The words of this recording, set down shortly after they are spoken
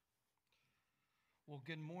Well,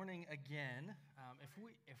 good morning again.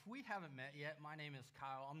 If we haven't met yet, my name is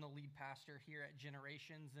Kyle. I'm the lead pastor here at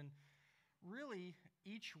Generations, and really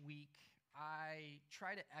each week I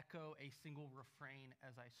try to echo a single refrain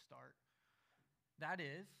as I start. That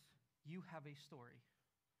is, you have a story.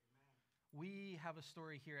 Amen. We have a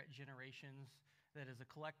story here at Generations that is a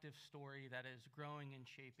collective story that is growing and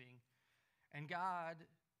shaping, and God's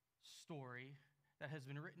story that has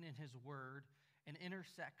been written in His Word and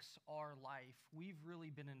intersects our life. We've really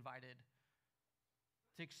been invited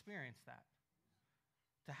to experience that,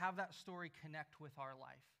 to have that story connect with our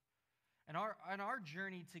life. And our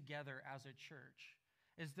journey together as a church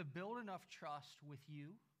is to build enough trust with you,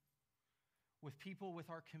 with people, with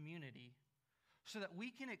our community, so that we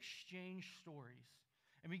can exchange stories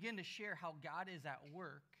and begin to share how God is at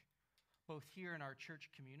work, both here in our church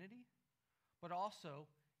community, but also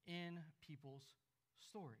in people's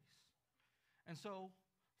stories. And so,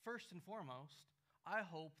 first and foremost, I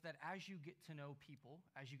hope that as you get to know people,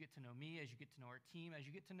 as you get to know me, as you get to know our team, as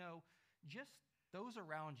you get to know just those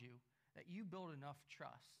around you, that you build enough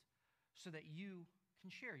trust so that you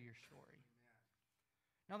can share your story.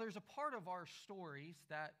 Amen. Now, there's a part of our stories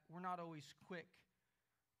that we're not always quick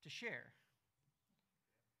to share.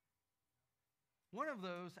 One of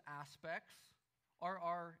those aspects are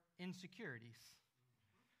our insecurities.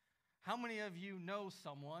 How many of you know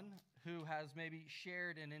someone who has maybe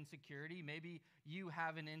shared an insecurity? Maybe you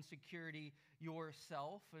have an insecurity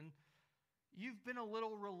yourself, and you've been a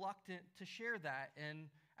little reluctant to share that. And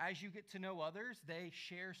as you get to know others, they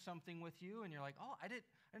share something with you, and you're like, oh, I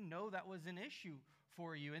didn't know that was an issue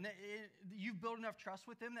for you. And you've built enough trust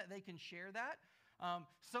with them that they can share that.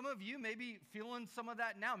 Some of you may be feeling some of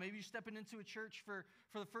that now. Maybe you're stepping into a church for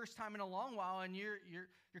the first time in a long while, and you're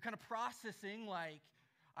kind of processing like,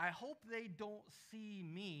 I hope they don't see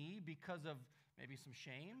me because of maybe some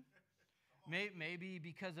shame, maybe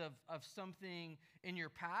because of something in your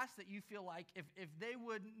past that you feel like if they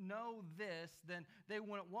would know this, then they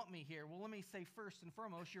wouldn't want me here. Well, let me say first and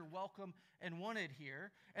foremost, you're welcome and wanted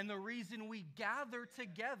here. And the reason we gather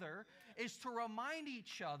together is to remind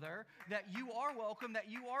each other that you are welcome, that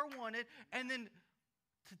you are wanted, and then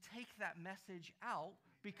to take that message out,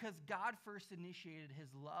 because God first initiated His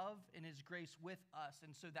love and His grace with us.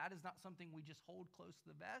 And so that is not something we just hold close to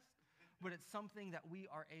the vest, but it's something that we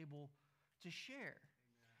are able to share.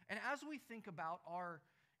 Amen. And as we think about our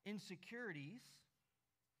insecurities,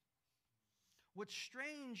 what's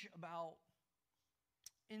strange about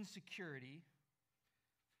insecurity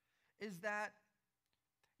is that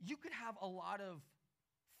you could have a lot of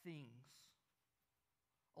things,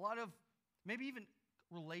 a lot of maybe even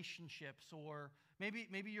relationships, or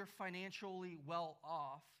maybe you're financially well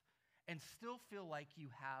off and still feel like you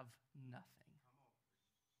have nothing.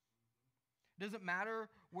 Doesn't matter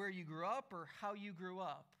where you grew up or how you grew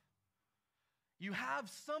up. You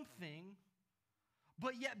have something,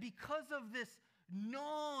 but yet because of this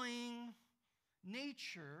gnawing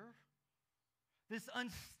nature, this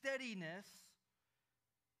unsteadiness,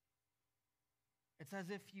 it's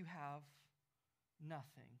as if you have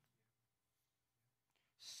nothing.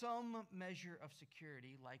 Some measure of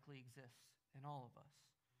security likely exists in all of us.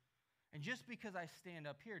 And just because I stand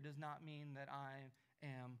up here does not mean that I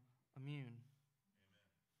am immune.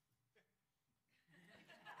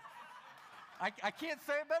 Amen. I can't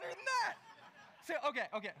say it better than that. So, okay,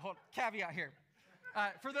 hold on. Caveat here.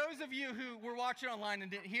 For those of you who were watching online and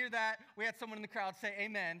didn't hear that, we had someone in the crowd say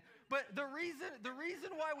amen. But the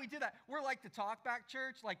reason why we do that, we're like the talkback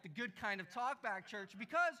church, like the good kind of talkback church,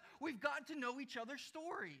 because we've gotten to know each other's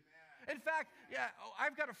story. In fact,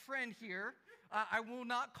 I've got a friend here. I will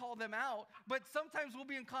not call them out, but sometimes we'll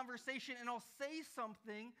be in conversation and I'll say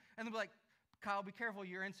something and they'll be like, Kyle, be careful,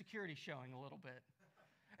 your insecurity's showing a little bit.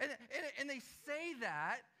 And they say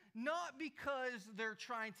that not because they're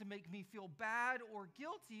trying to make me feel bad or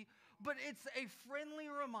guilty, but it's a friendly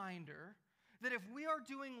reminder that if we are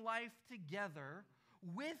doing life together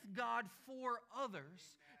with God for others,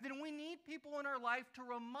 then we need people in our life to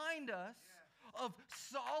remind us of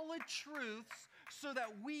solid truths so that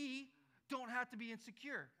we don't have to be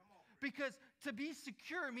insecure. Because to be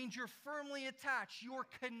secure means you're firmly attached, you're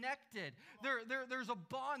connected. There's a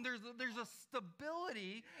bond, there's a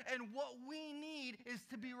stability, and what we need is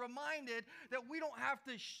to be reminded that we don't have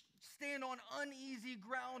to stand on uneasy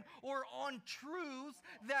ground or on truths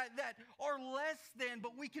that are less than,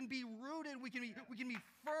 but we can be rooted, we can be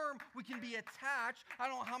firm, we can be attached. I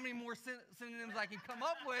don't know how many more synonyms I can come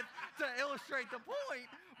up with to illustrate the point,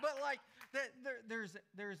 but like there's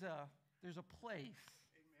a place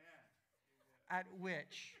at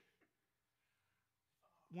which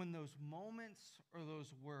when those moments or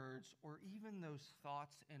those words or even those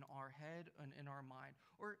thoughts in our head and in our mind,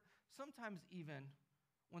 or sometimes even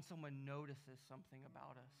when someone notices something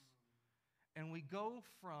about us, and we go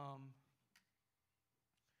from,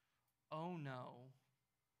 oh no,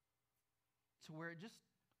 to where it just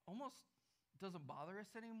almost doesn't bother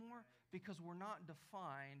us anymore because we're not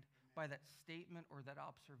defined by that statement or that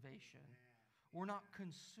observation. We're not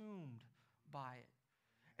consumed by it.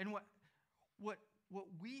 And what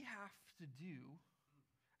we have to do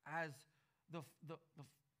as the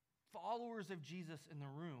followers of Jesus in the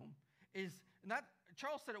room is, and that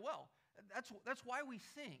Charles said it well, that's why we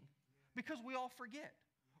sing, because we all forget.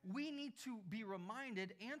 We need to be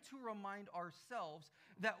reminded and to remind ourselves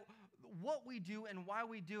that what we do and why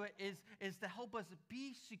we do it is to help us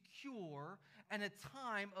be secure in a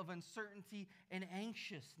time of uncertainty and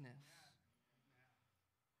anxiousness.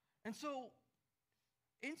 And so,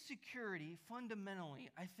 insecurity, fundamentally,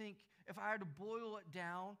 I think, if I had to boil it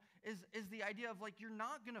down, is the idea of like you're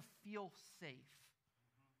not going to feel safe.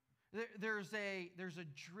 There's a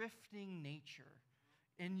drifting nature,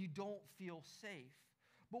 and you don't feel safe.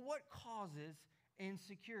 But what causes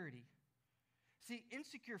insecurity? See,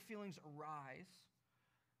 insecure feelings arise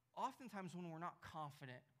oftentimes when we're not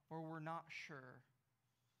confident or we're not sure.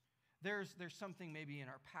 There's something maybe in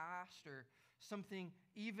our past or something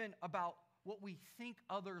even about what we think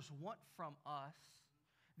others want from us,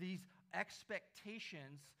 these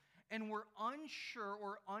expectations, and we're unsure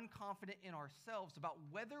or unconfident in ourselves about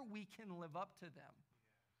whether we can live up to them.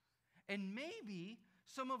 And maybe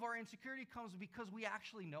some of our insecurity comes because we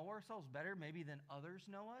actually know ourselves better maybe than others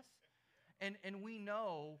know us. And we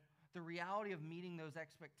know the reality of meeting those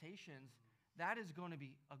expectations, that is going to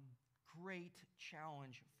be a great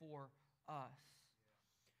challenge for us.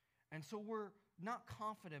 And so we're not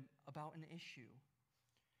confident about an issue.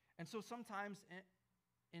 And so sometimes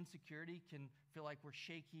insecurity can feel like we're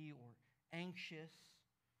shaky or anxious,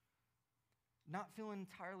 not feeling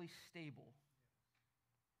entirely stable.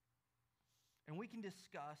 And we can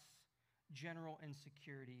discuss general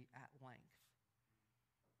insecurity at length.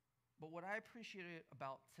 But what I appreciate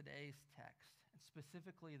about today's text, and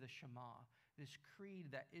specifically the Shema, this creed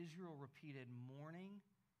that Israel repeated morning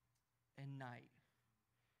and night,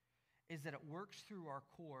 is that it works through our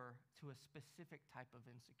core to a specific type of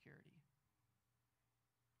insecurity.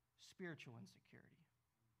 Spiritual insecurity.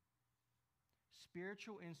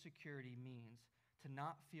 Spiritual insecurity means to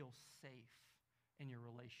not feel safe in your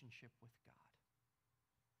relationship with God.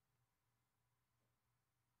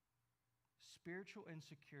 Spiritual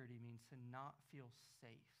insecurity means to not feel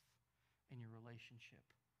safe in your relationship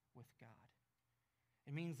with God.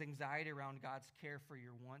 It means anxiety around God's care for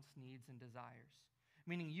your wants, needs, and desires.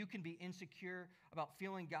 Meaning you can be insecure about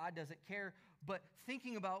feeling God doesn't care, but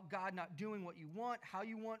thinking about God not doing what you want, how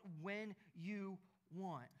you want, when you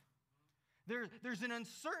want. There's an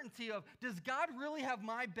uncertainty of, does God really have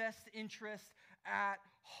my best interest at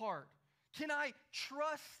heart? Can I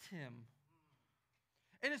trust Him?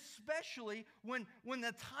 And especially when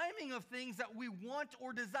the timing of things that we want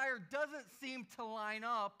or desire doesn't seem to line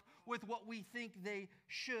up with what we think they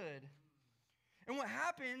should. And what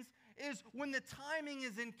happens is when the timing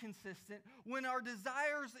is inconsistent, when our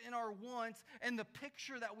desires and our wants and the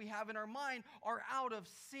picture that we have in our mind are out of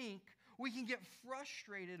sync, we can get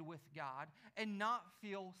frustrated with God and not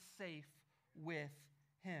feel safe with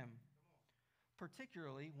Him.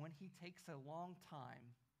 Particularly when He takes a long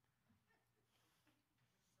time.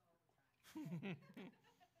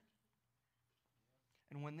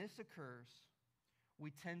 And when this occurs,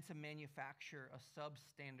 we tend to manufacture a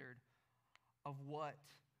substandard of what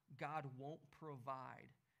God won't provide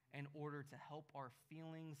in order to help our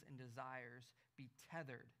feelings and desires be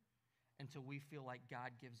tethered until we feel like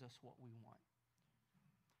God gives us what we want.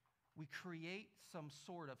 We create some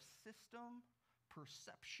sort of system,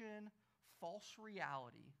 perception, false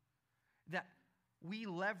reality that we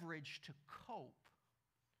leverage to cope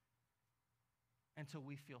until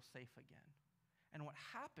we feel safe again. And what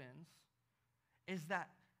happens is that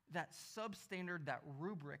substandard, that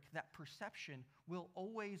rubric, that perception will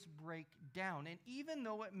always break down. And even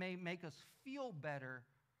though it may make us feel better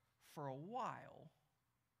for a while,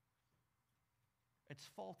 it's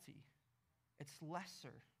faulty, it's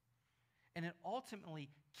lesser, and it ultimately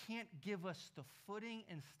can't give us the footing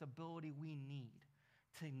and stability we need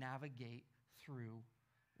to navigate through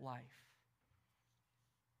life.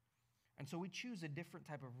 And so we choose a different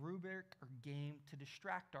type of rubric or game to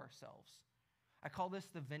distract ourselves. I call this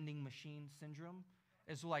the vending machine syndrome.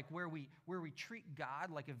 It's like where we treat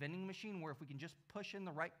God like a vending machine, where if we can just push in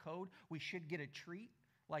the right code, we should get a treat,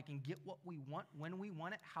 like and get what we want, when we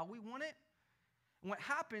want it, how we want it. And what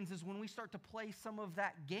happens is when we start to play some of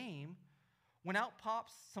that game, when out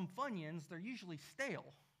pops some Funyuns, they're usually stale.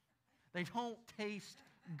 They don't taste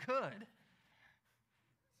good.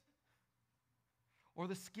 Or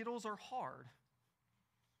the Skittles are hard.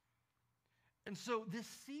 And so this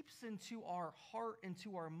seeps into our heart,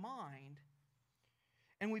 into our mind,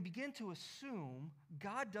 and we begin to assume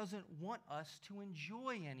God doesn't want us to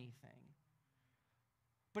enjoy anything.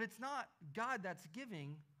 But it's not God that's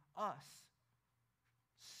giving us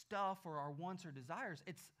stuff or our wants or desires.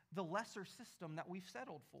 It's the lesser system that we've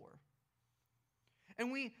settled for.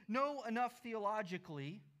 And we know enough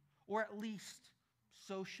theologically, or at least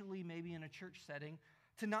socially, maybe in a church setting,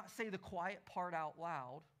 to not say the quiet part out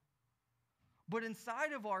loud. But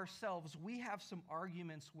inside of ourselves, we have some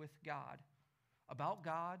arguments with God, about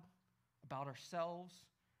ourselves,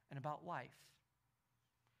 and about life.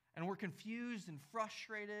 And we're confused and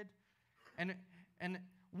frustrated and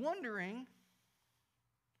wondering,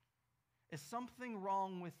 is something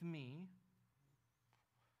wrong with me?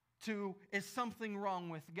 To, is something wrong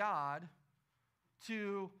with God?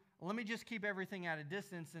 To, let me just keep everything at a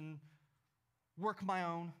distance and work my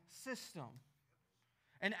own system.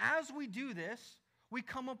 And as we do this, we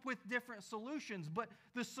come up with different solutions. But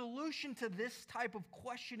the solution to this type of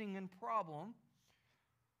questioning and problem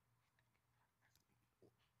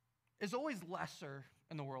is always lesser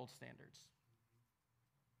in the world standards.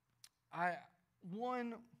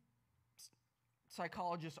 One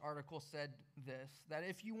psychologist article said this, that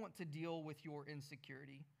if you want to deal with your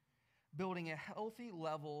insecurity, building a healthy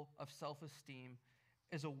level of self-esteem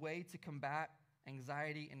is a way to combat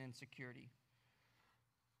anxiety and insecurity.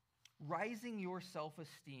 Rising your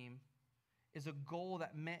self-esteem is a goal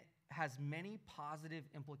that has many positive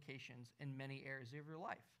implications in many areas of your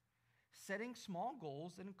life. Setting small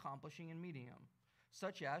goals and accomplishing and meeting them,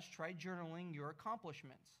 such as try journaling your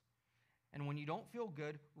accomplishments. And when you don't feel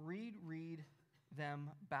good, read them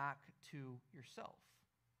back to yourself.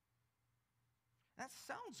 That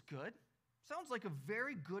sounds good. Sounds like a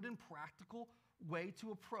very good and practical way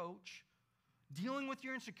to approach dealing with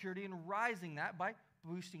your insecurity and rising that by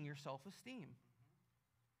boosting your self-esteem.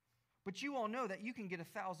 But you all know that you can get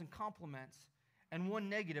 1,000 compliments and one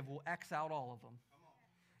negative will X out all of them.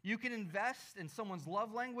 You can invest in someone's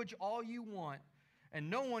love language all you want, and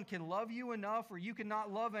no one can love you enough, or you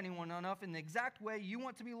cannot love anyone enough in the exact way you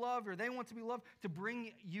want to be loved or they want to be loved to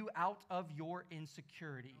bring you out of your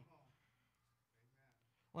insecurity.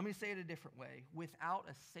 Let me say it a different way. Without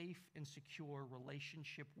a safe and secure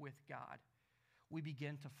relationship with God, we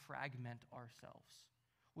begin to fragment ourselves.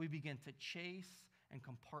 We begin to chase and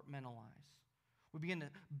compartmentalize. We begin to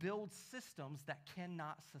build systems that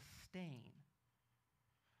cannot sustain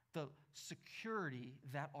the security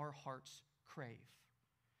that our hearts crave.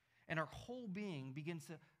 And our whole being begins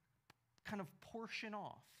to kind of portion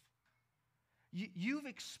off. You've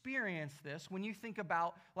experienced this when you think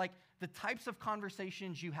about like the types of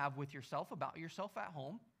conversations you have with yourself about yourself at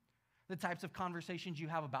home, the types of conversations you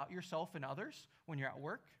have about yourself and others when you're at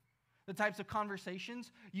work, the types of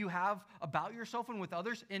conversations you have about yourself and with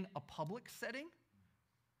others in a public setting.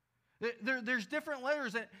 There's different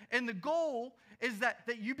layers, and the goal is that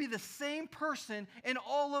you be the same person in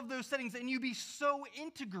all of those settings, and you be so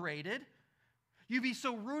integrated, you be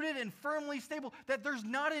so rooted and firmly stable that there's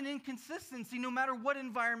not an inconsistency no matter what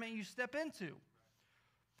environment you step into.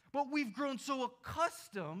 But we've grown so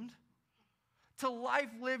accustomed to life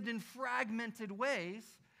lived in fragmented ways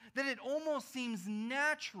that it almost seems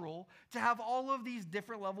natural to have all of these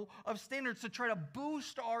different levels of standards to try to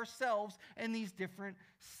boost ourselves in these different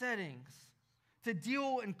settings, to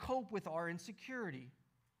deal and cope with our insecurity.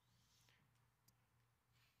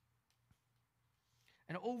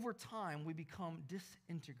 And over time, we become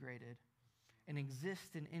disintegrated and exist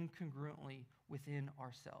incongruently within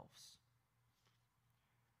ourselves.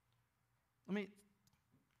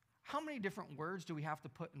 How many different words do we have to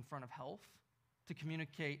put in front of health to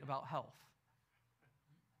communicate about health?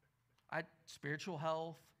 Spiritual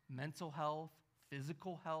health, mental health,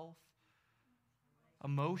 physical health,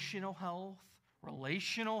 emotional health,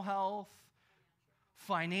 relational health,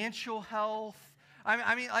 financial health.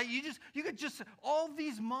 You could just all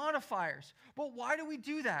these modifiers. But why do we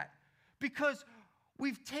do that? Because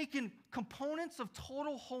we've taken components of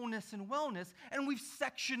total wholeness and wellness and we've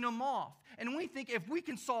sectioned them off. And we think if we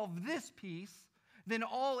can solve this piece, then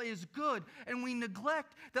all is good. And we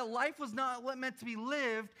neglect that life was not meant to be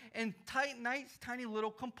lived in nice, tiny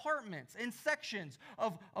little compartments and sections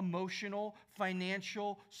of emotional,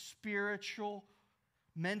 financial, spiritual,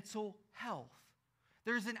 mental health.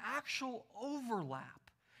 There's an actual overlap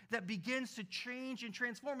that begins to change and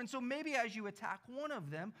transform. And so maybe as you attack one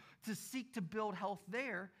of them to seek to build health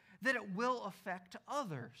there, that it will affect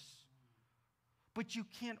others. But you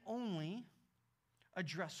can't only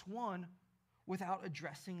address one without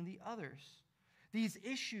addressing the others. These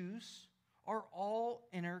issues are all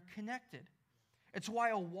interconnected. It's why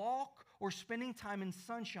a walk or spending time in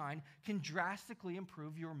sunshine can drastically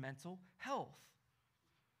improve your mental health.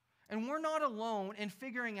 And we're not alone in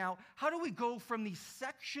figuring out how do we go from these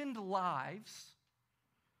sectioned lives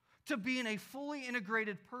to being a fully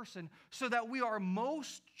integrated person so that we are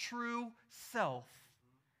most true self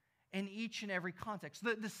in each and every context.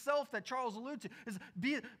 The self that Charles alluded to is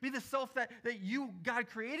be the self that God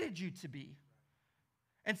created you to be.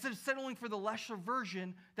 Instead of settling for the lesser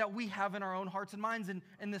version that we have in our own hearts and minds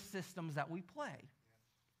and the systems that we play.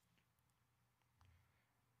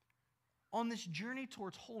 On this journey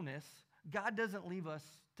towards wholeness, God doesn't leave us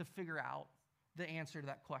to figure out the answer to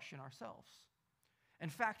that question ourselves. In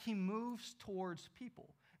fact, he moves towards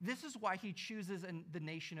people. This is why he chooses the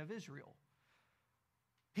nation of Israel.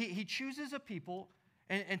 He chooses a people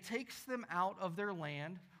and takes them out of their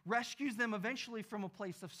land, rescues them eventually from a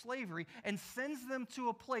place of slavery, and sends them to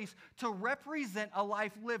a place to represent a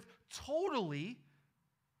life lived totally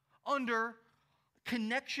under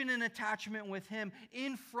connection and attachment with him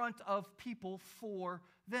in front of people for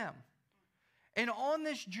them. And on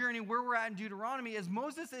this journey where we're at in Deuteronomy, as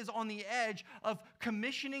Moses is on the edge of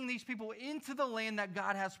commissioning these people into the land that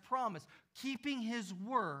God has promised, keeping his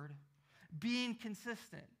word, being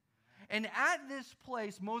consistent. And at this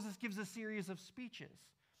place, Moses gives a series of speeches.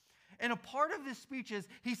 And a part of this speech is,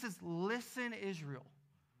 he says, listen, Israel,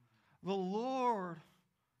 the Lord,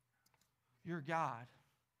 your God,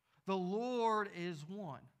 the Lord is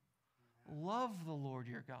one. Love the Lord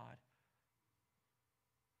your God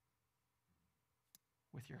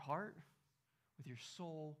with your heart, with your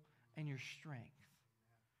soul, and your strength.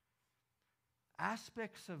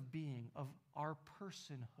 Aspects of being, of our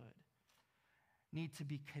personhood, need to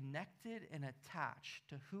be connected and attached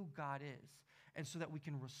to who God is, and so that we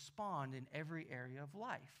can respond in every area of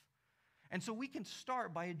life. And so we can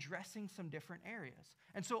start by addressing some different areas.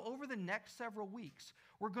 And so over the next several weeks,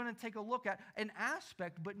 we're going to take a look at an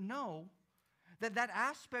aspect, but know that that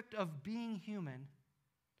aspect of being human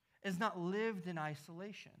is not lived in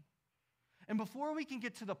isolation. And before we can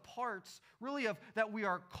get to the parts really of that we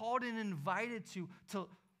are called and invited to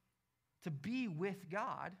be with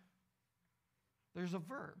God, there's a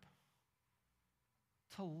verb,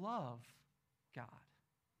 to love God.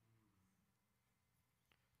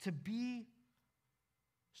 To be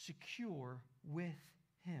secure with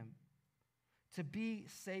him. To be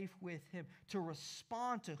safe with him. To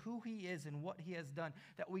respond to who he is and what he has done,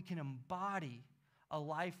 that we can embody a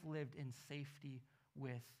life lived in safety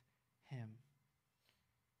with him.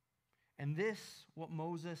 And this, what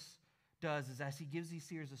Moses does, is as he gives these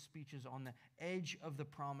series of speeches on the edge of the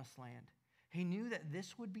promised land, he knew that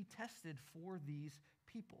this would be tested for these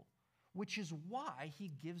people, which is why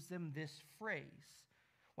he gives them this phrase,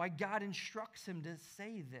 why God instructs him to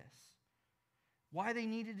say this, why they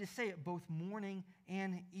needed to say it both morning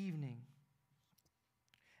and evening.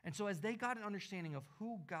 And so as they got an understanding of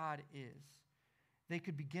who God is, they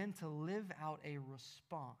could begin to live out a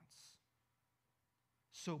response,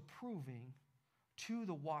 so proving to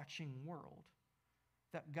the watching world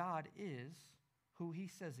that God is who he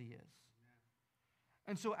says he is.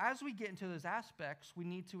 And so as we get into those aspects, we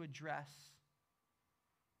need to address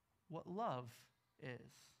what love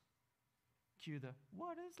is. Cue the,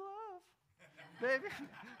 what is love? Baby.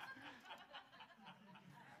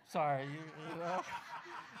 Sorry.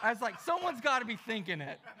 I was like, someone's got to be thinking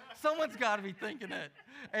it. Someone's got to be thinking it.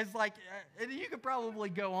 It's like, you could probably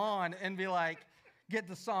go on and be like, get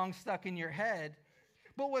the song stuck in your head.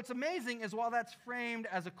 But what's amazing is while that's framed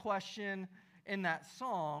as a question in that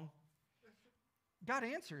song, God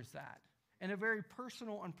answers that in a very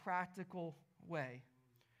personal and practical way.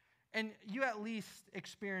 And you at least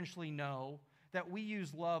experientially know that we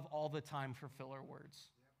use love all the time for filler words.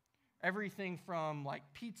 Everything from like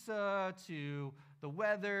pizza to the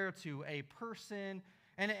weather to a person.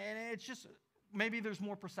 And it's just, maybe there's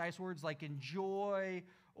more precise words like enjoy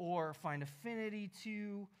or find affinity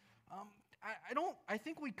to. I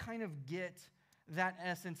think we kind of get that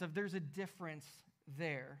essence of there's a difference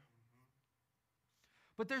there.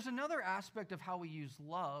 But there's another aspect of how we use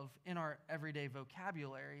love in our everyday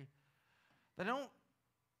vocabulary that I don't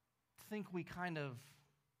think we kind of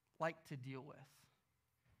like to deal with.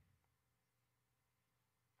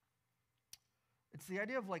 It's the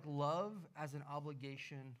idea of like love as an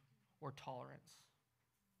obligation or tolerance.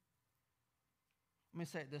 Let me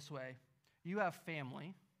say it this way. You have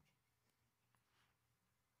family,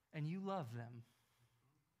 and you love them.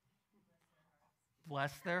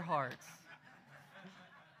 Bless their hearts.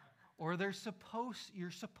 Or you're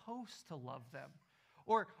supposed to love them.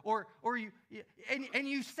 Or you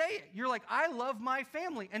say it. You're like, I love my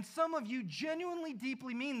family. And some of you genuinely,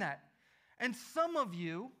 deeply mean that. And some of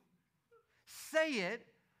you say it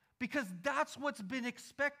because that's what's been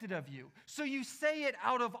expected of you. So you say it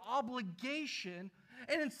out of obligation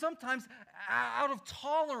and then sometimes out of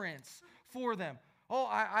tolerance for them. Oh,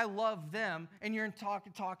 I love them. And you're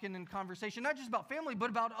talking in conversation, not just about family, but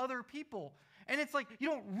about other people. And it's like you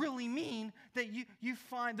don't really mean that you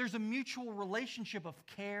find there's a mutual relationship of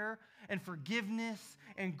care and forgiveness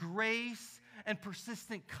and grace and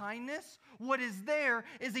persistent kindness. What is there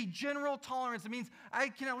is a general tolerance. It means I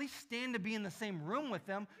can at least stand to be in the same room with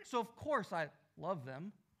them, so of course I love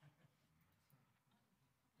them.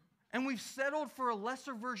 And we've settled for a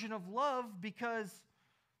lesser version of love because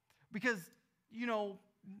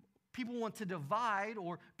people want to divide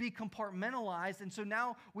or be compartmentalized. And so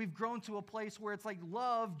now we've grown to a place where it's like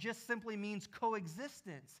love just simply means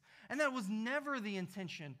coexistence. And that was never the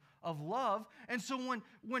intention of love. And so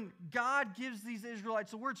when God gives these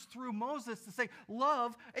Israelites the words through Moses to say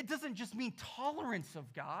love, it doesn't just mean tolerance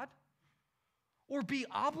of God or be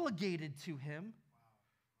obligated to him.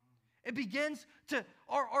 It begins to,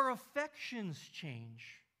 our affections change.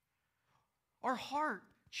 Our heart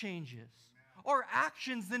changes. Our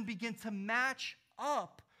actions then begin to match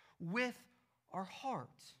up with our heart.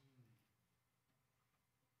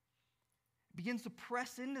 It begins to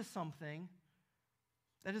press into something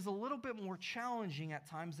that is a little bit more challenging at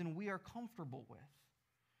times than we are comfortable with.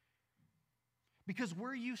 Because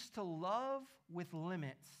we're used to love with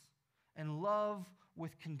limits and love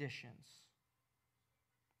with conditions.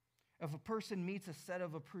 If a person meets a set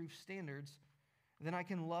of approved standards, then I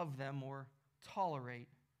can love them or tolerate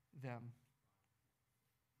them.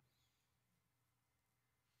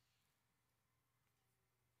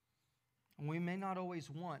 And we may not always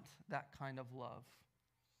want that kind of love.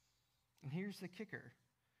 And here's the kicker,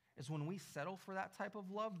 is when we settle for that type of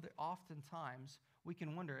love, that oftentimes we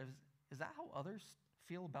can wonder, is that how others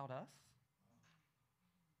feel about us?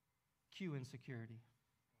 Cue insecurity.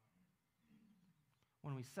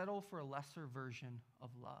 When we settle for a lesser version of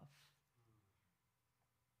love,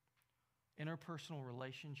 interpersonal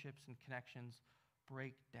relationships and connections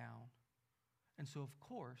break down. And so, of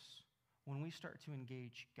course, when we start to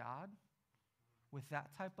engage God with that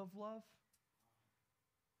type of love,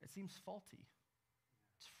 it seems faulty.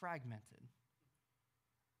 It's fragmented.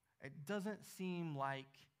 It doesn't seem like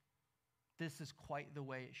this is quite the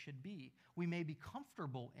way it should be. We may be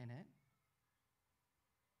comfortable in it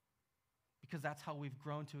because that's how we've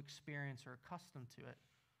grown to experience or accustomed to it,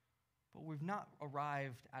 but we've not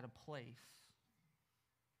arrived at a place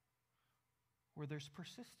where there's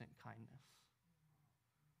persistent kindness,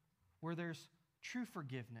 where there's true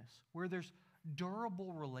forgiveness, where there's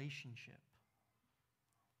durable relationship.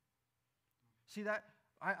 See that?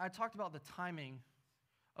 I talked about the timing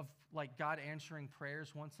of like God answering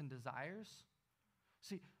prayers, wants, and desires.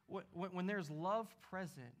 See, when there's love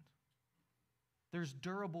present, there's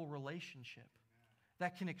durable relationship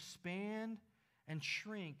that can expand and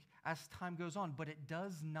shrink as time goes on, but it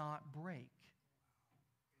does not break.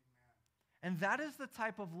 And that is the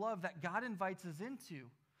type of love that God invites us into.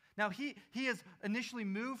 Now, he has initially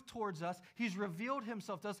moved towards us. He's revealed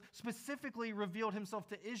himself to us, specifically revealed himself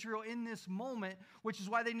to Israel in this moment, which is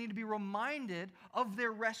why they need to be reminded of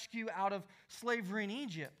their rescue out of slavery in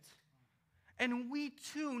Egypt. And we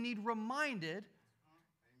too need reminded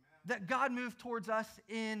that God moved towards us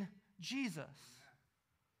in Jesus.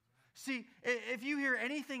 See, if you hear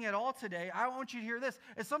anything at all today, I want you to hear this.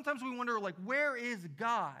 And sometimes we wonder, like, where is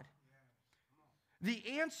God?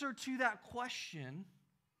 The answer to that question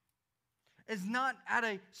is not at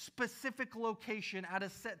a specific location at a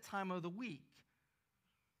set time of the week.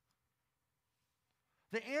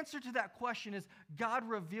 The answer to that question is God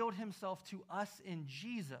revealed himself to us in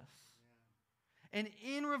Jesus. And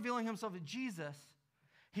in revealing himself in Jesus,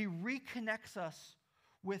 he reconnects us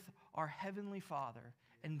with our Heavenly Father.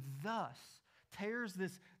 And thus, there's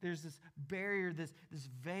this barrier, this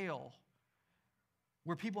veil,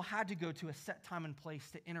 where people had to go to a set time and place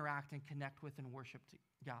to interact and connect with and worship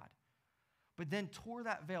God. But then tore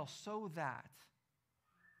that veil so that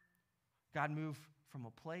God moved from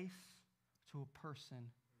a place to a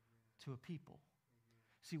person to a people.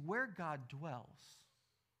 See, where God dwells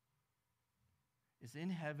is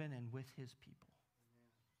in heaven and with his people.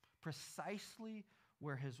 Precisely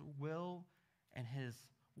where his will and his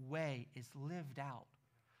way is lived out.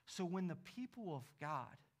 So when the people of God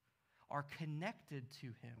are connected to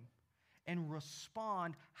him and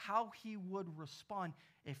respond how he would respond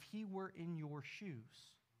if he were in your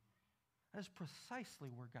shoes. That is precisely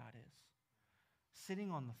where God is,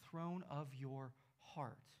 sitting on the throne of your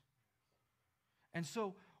heart. And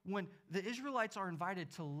so when the Israelites are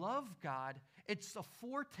invited to love God, it's a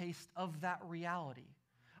foretaste of that reality.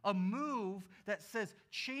 A move that says,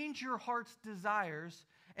 change your heart's desires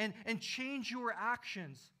and change your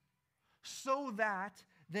actions so that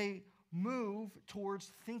they move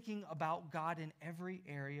towards thinking about God in every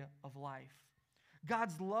area of life.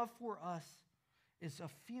 God's love for us is a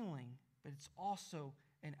feeling, but it's also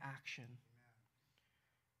an action.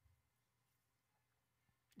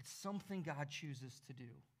 It's something God chooses to do.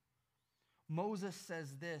 Moses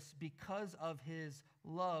says this, because of his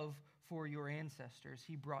love for your ancestors,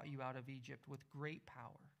 he brought you out of Egypt with great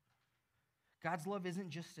power. God's love isn't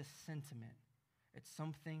just a sentiment. It's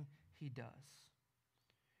something he does.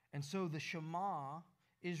 And so the Shema,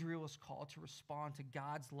 Israel is called to respond to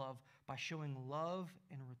God's love by showing love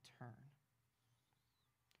in return.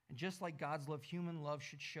 And just like God's love, human love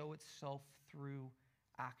should show itself through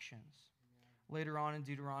actions. Later on in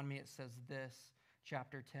Deuteronomy, it says this,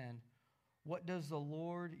 chapter 10, what does the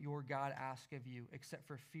Lord your God ask of you except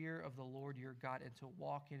for fear of the Lord your God and to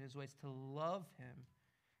walk in his ways, to love him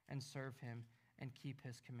and serve him and keep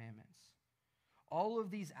his commandments? All of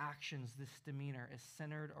these actions, this demeanor, is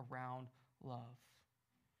centered around love.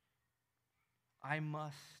 I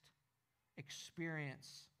must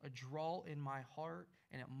experience a draw in my heart,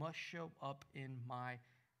 and it must show up in my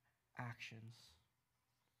actions.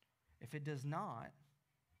 If it does not,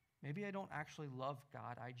 maybe I don't actually love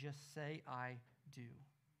God. I just say I do.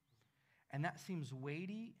 And that seems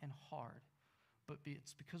weighty and hard, but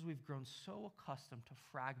it's because we've grown so accustomed to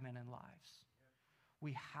fragmented lives.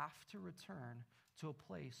 We have to return to a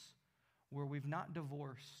place where we've not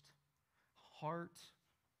divorced heart,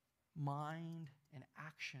 mind, and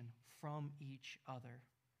action from each other.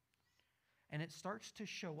 And it starts to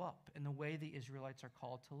show up in the way the Israelites are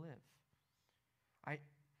called to live.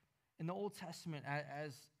 In the Old Testament,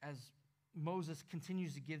 as Moses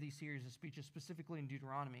continues to give these series of speeches, specifically in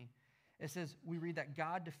Deuteronomy, it says, we read that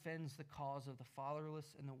God defends the cause of the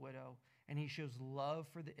fatherless and the widow, and he shows love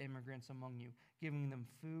for the immigrants among you, giving them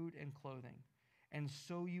food and clothing. And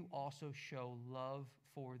so you also show love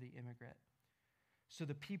for the immigrant. So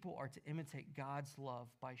the people are to imitate God's love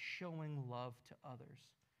by showing love to others.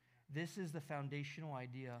 This is the foundational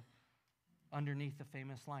idea underneath the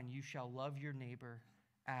famous line, you shall love your neighbor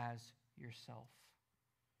as yourself.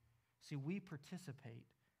 See, we participate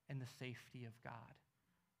in the safety of God.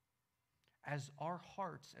 As our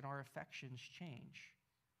hearts and our affections change,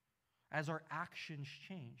 as our actions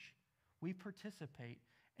change, we participate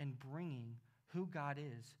in bringing who God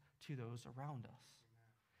is to those around us.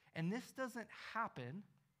 And this doesn't happen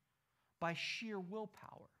by sheer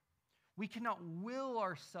willpower. We cannot will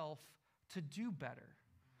ourselves to do better.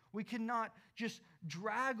 We cannot just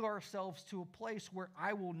drag ourselves to a place where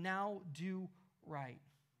I will now do right,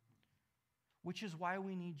 which is why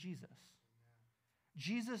we need Jesus.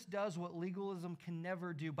 Jesus does what legalism can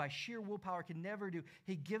never do, by sheer willpower can never do.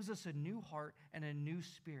 He gives us a new heart and a new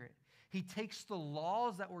spirit. He takes the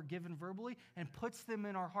laws that were given verbally and puts them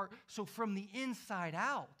in our heart. So from the inside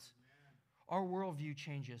out, our worldview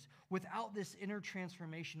changes. Without this inner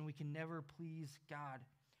transformation, we can never please God.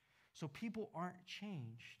 So people aren't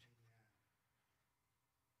changed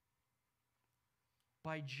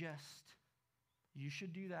by just, you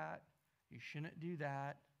should do that, you shouldn't do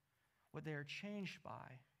that. What they are changed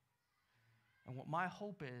by, and what my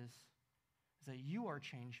hope is that you are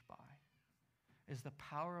changed by, is the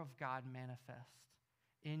power of God manifest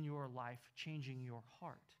in your life, changing your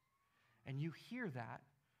heart. And you hear that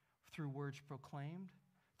through words proclaimed,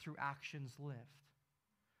 through actions lived,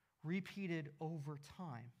 repeated over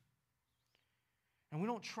time. And we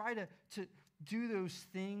don't try to do those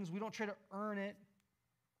things. We don't try to earn it.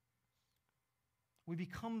 We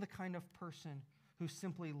become the kind of person who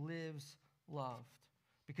simply lives loved.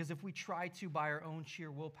 Because if we try to by our own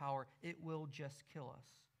sheer willpower, it will just kill us.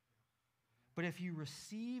 But if you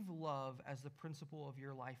receive love as the principle of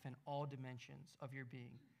your life in all dimensions of your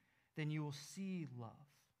being, then you will see love.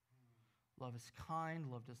 Love is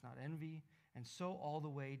kind, love does not envy, and so all the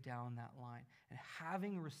way down that line. And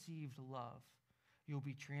having received love, you'll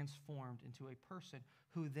be transformed into a person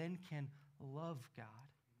who then can love God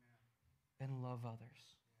and love others.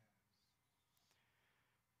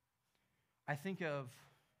 I think of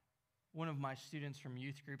one of my students from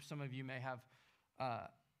youth group. Some of you may have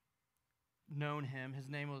known him. His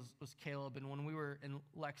name was Caleb, and when we were in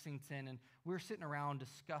Lexington, and we were sitting around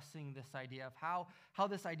discussing this idea of how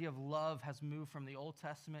this idea of love has moved from the Old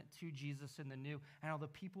Testament to Jesus in the New, and how the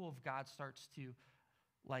people of God starts to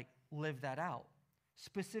live that out.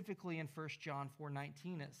 Specifically in 1 John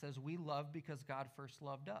 4:19, it says, "We love because God first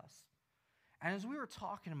loved us." And as we were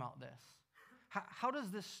talking about this, how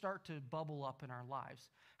does this start to bubble up in our lives?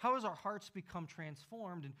 How does our hearts become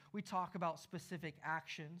transformed? And we talk about specific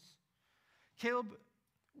actions. Caleb,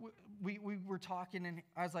 we were talking, and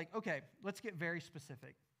I was like, okay, let's get very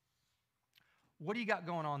specific. What do you got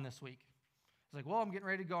going on this week? He's like, well, I'm getting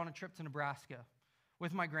ready to go on a trip to Nebraska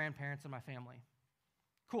with my grandparents and my family.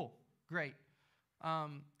 Cool, great.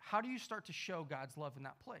 How do you start to show God's love in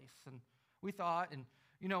that place? And we thought, and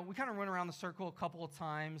we kind of went around the circle a couple of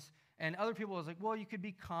times, and other people was like, well, you could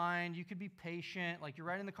be kind, you could be patient, like you're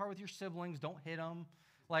riding in the car with your siblings, don't hit them,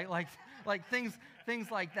 like things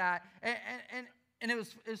like that. And it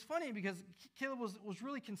was funny because Caleb was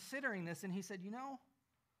really considering this, and he said,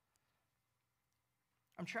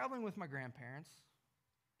 I'm traveling with my grandparents.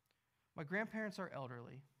 My grandparents are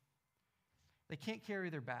elderly. They can't carry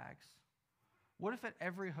their bags. What if at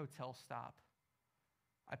every hotel stop,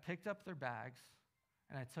 I picked up their bags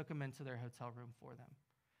and I took them into their hotel room for them?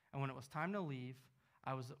 And when it was time to leave,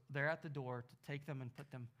 I was there at the door to take them and put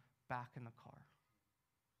them back in the car.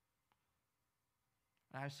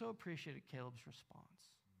 And I so appreciated Caleb's response.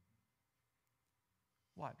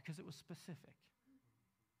 Why? Because it was specific.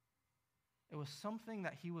 It was something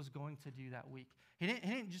that he was going to do that week. He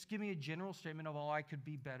didn't just give me a general statement of, I could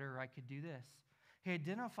be better, or I could do this. He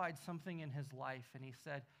identified something in his life, and he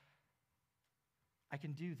said, I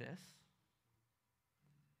can do this.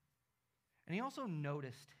 And he also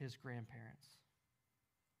noticed his grandparents.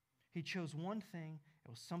 He chose one thing,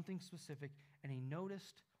 it was something specific, and he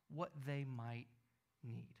noticed what they might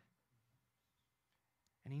need.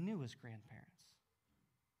 And he knew his grandparents.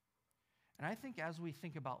 And I think as we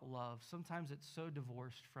think about love, sometimes it's so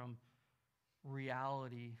divorced from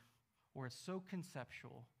reality, or it's so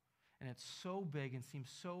conceptual, and it's so big and seems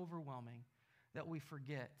so overwhelming that we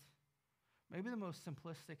forget maybe the most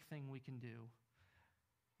simplistic thing we can do,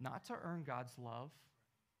 not to earn God's love,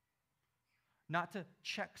 not to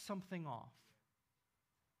check something off,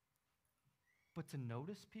 but to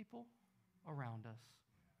notice people around us,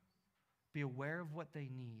 be aware of what they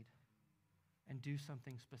need, and do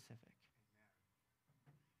something specific.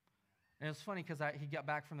 And it was funny because he got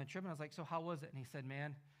back from the trip, and I was like, so how was it? And he said,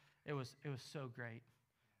 man, it was so great.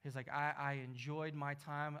 He's like, I enjoyed my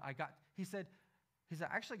time. He said,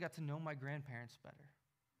 I actually got to know my grandparents better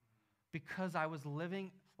because I was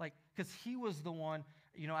living, because he was the one,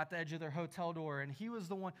 at the edge of their hotel door, and he was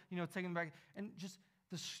the one, taking them back, and just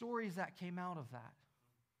the stories that came out of that.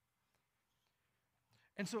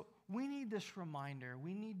 And so we need this reminder,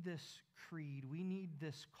 we need this creed, we need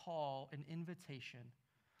this call, an invitation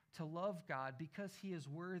to love God because he is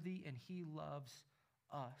worthy and he loves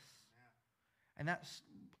us. And that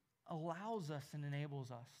allows us and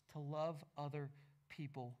enables us to love other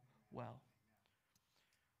people well.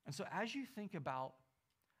 And so as you think about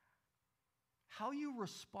how you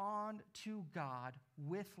respond to God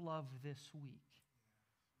with love this week,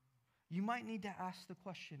 you might need to ask the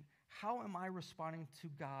question, how am I responding to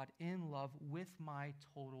God in love with my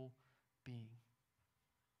total being?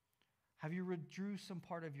 Have you withdrew some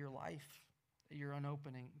part of your life that you're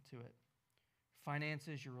unopening to it?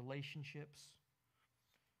 Finances, your relationships?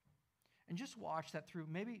 And just watch that through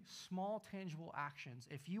maybe small, tangible actions.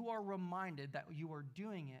 If you are reminded that you are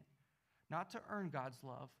doing it not to earn God's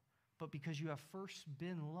love, but because you have first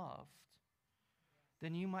been loved,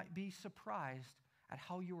 then you might be surprised at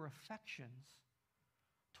how your affections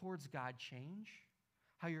towards God change,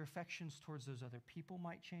 how your affections towards those other people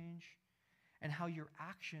might change, and how your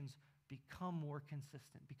actions become more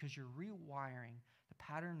consistent because you're rewiring the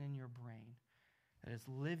pattern in your brain that is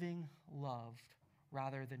living loved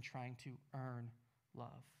rather than trying to earn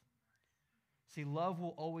love. See, love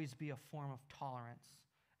will always be a form of tolerance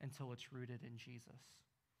until it's rooted in Jesus.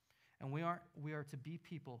 And we are to be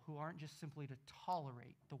people who aren't just simply to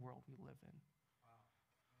tolerate the world we live in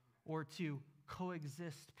or to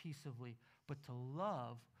coexist peaceably, but to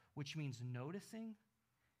love, which means noticing,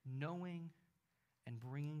 knowing, and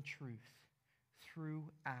bringing truth through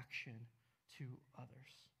action to others.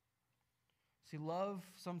 See, love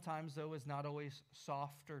sometimes, though, is not always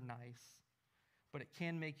soft or nice, but it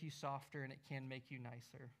can make you softer and it can make you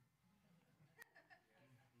nicer.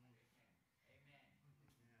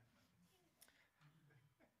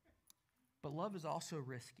 But love is also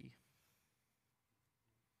risky.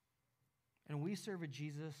 And we serve a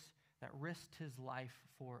Jesus that risked his life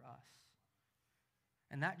for us.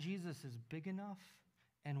 And that Jesus is big enough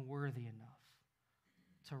and worthy enough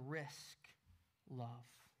to risk love.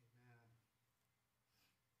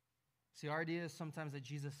 See, our idea is sometimes that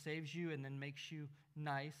Jesus saves you and then makes you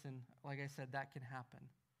nice, and like I said, that can happen.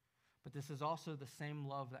 But this is also the same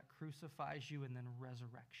love that crucifies you and then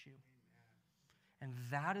resurrects you. Amen. And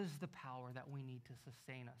that is the power that we need to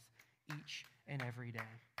sustain us each and every day.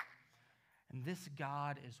 And this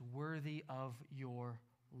God is worthy of your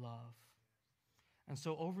love. And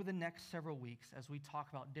so over the next several weeks, as we talk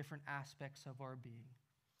about different aspects of our being,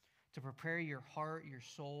 to prepare your heart, your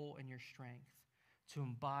soul, and your strength to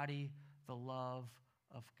embody the love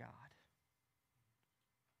of God.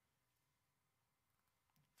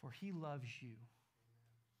 For he loves you,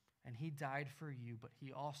 and he died for you, but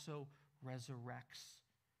he also resurrects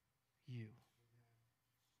you.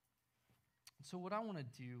 And so what I want to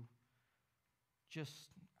do, just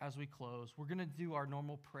as we close, we're going to do our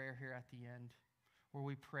normal prayer here at the end, where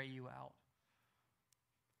we pray you out.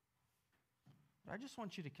 But I just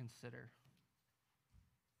want you to consider,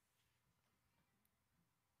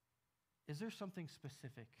 is there something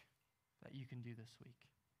specific that you can do this week?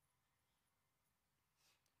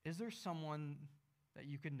 Is there someone that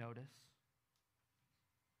you can notice?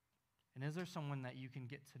 And is there someone that you can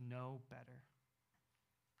get to know better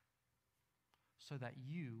so that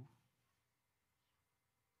you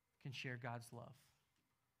can share God's love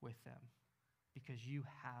with them because you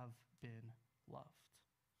have been loved?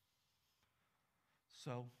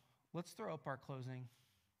 So let's throw up our closing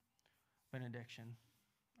benediction,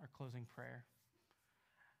 our closing prayer.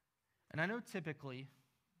 And I know typically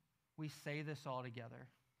we say this all together,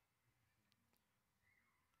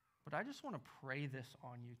 but I just want to pray this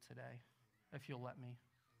on you today, if you'll let me.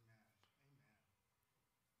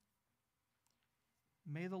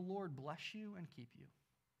 May the Lord bless you and keep you.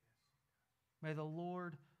 May the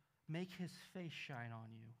Lord make his face shine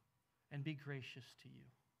on you and be gracious to you.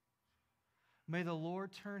 May the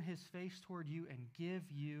Lord turn his face toward you and give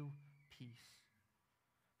you peace.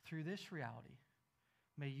 Through this reality,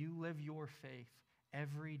 may you live your faith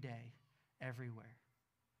every day, everywhere.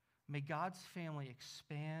 May God's family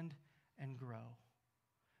expand and grow.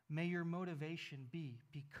 May your motivation be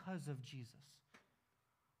because of Jesus,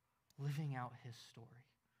 living out his story.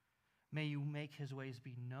 May you make his ways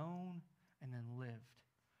be known and then lived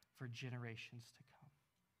for generations to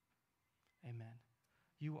come. Amen.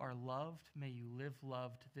 You are loved. May you live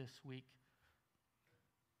loved this week.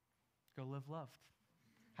 Go live loved.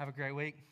 Have a great week.